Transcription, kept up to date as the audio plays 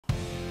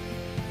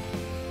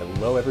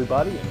Hello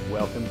everybody and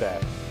welcome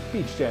back.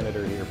 Beach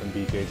Janitor here from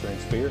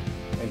bjdrinksbeer,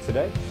 and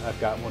today I've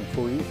got one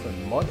for you from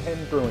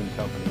Mudhen Brewing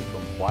Company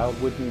from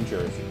Wildwood, New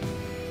Jersey.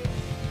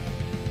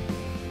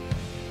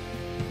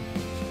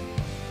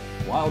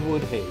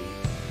 Wildwood Haze.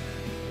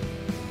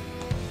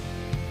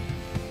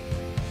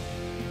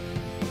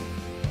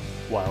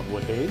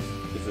 Wildwood Haze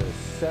is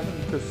a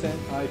 7%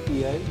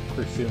 IPA,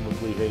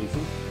 presumably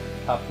hazy,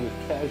 topped with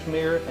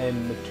cashmere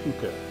and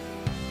matuka.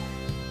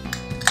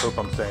 Hope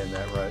I'm saying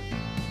that right.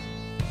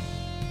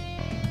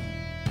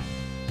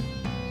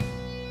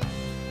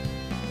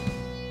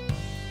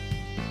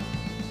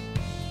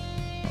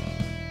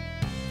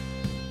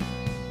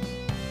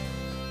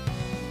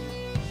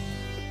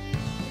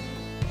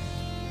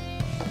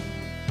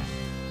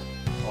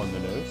 On the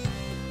nose.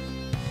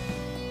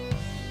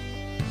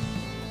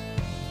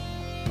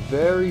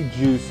 Very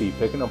juicy,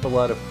 picking up a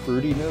lot of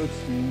fruity notes,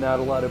 not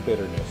a lot of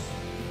bitterness.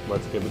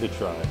 Let's give it a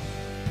try.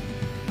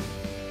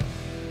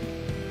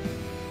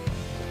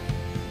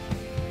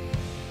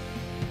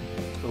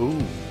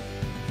 Ooh.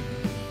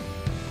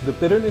 The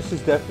bitterness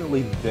is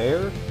definitely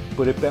there,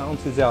 but it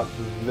balances out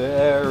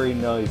very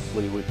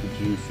nicely with the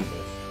juiciness.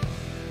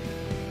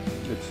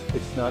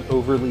 It's not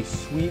overly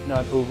sweet,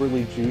 not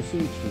overly juicy,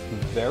 it's just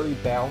very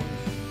balanced.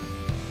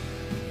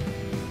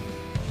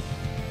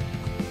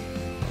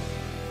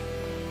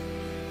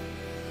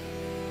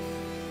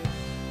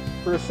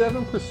 For a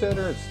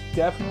 7%er, it's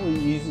definitely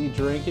easy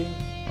drinking,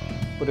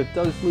 but it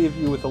does leave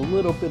you with a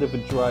little bit of a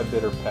dry,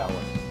 bitter palate.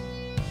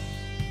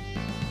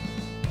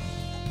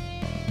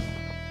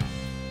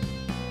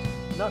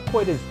 Not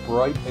quite as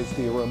bright as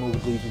the aroma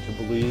would lead you to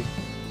believe,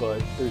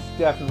 but there's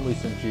definitely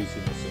some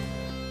juiciness in there.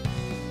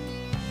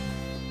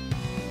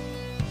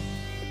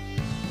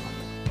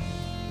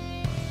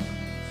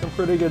 Some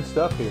pretty good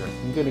stuff here.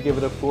 I'm going to give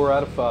it a 4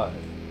 out of 5.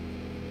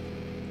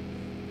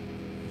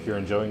 If you're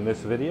enjoying this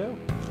video,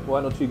 why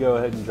don't you go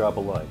ahead and drop a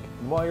like?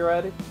 And while you're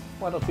at it,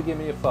 why don't you give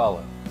me a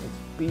follow? It's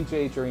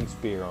BJ Drinks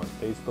Beer on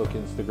Facebook,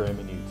 Instagram,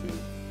 and YouTube.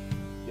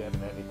 If you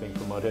haven't had anything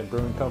from Mudhen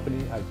Brewing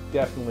Company, I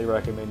definitely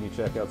recommend you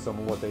check out some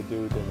of what they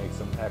do. They make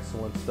some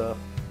excellent stuff.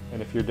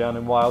 And if you're down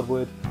in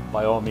Wildwood,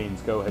 by all means,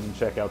 go ahead and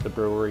check out the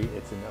brewery.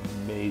 It's an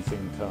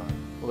amazing time.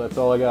 Well, that's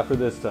all I got for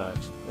this time.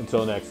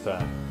 Until next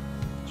time,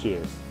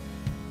 cheers.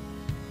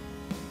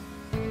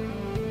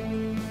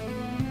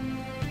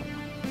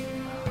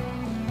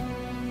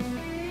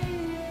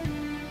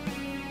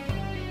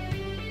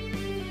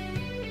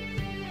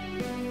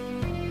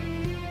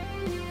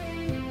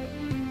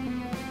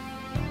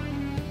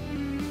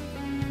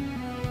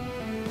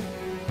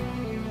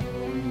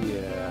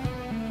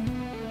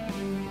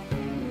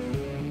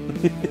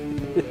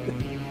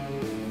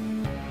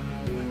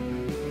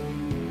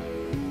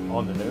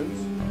 On the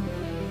nose.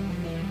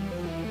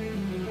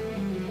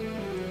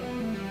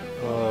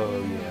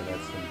 Oh yeah,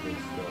 that's some good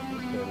stuff.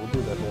 Okay, we'll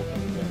do that whole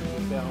thing again.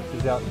 It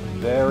balances out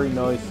very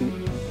nicely.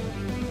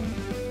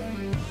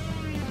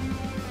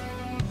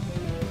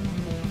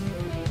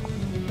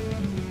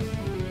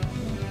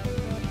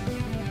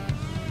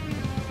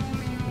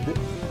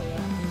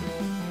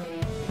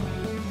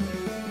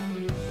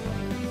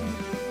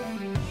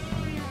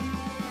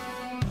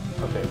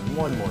 Okay,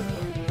 one more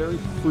time. Very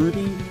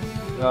fruity,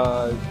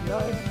 not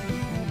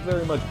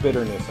very much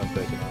bitterness I'm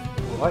picking up.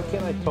 Why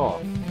can't I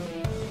talk?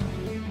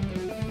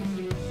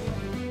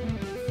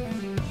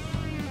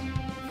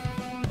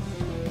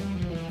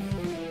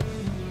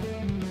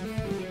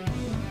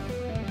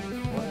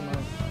 Why am I?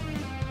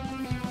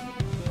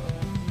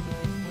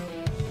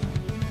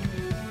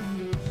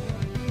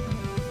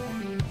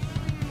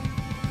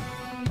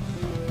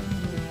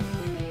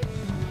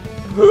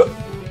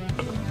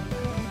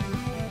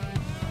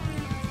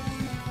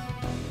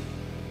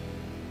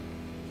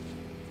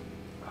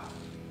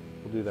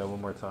 We'll do that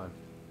one more time.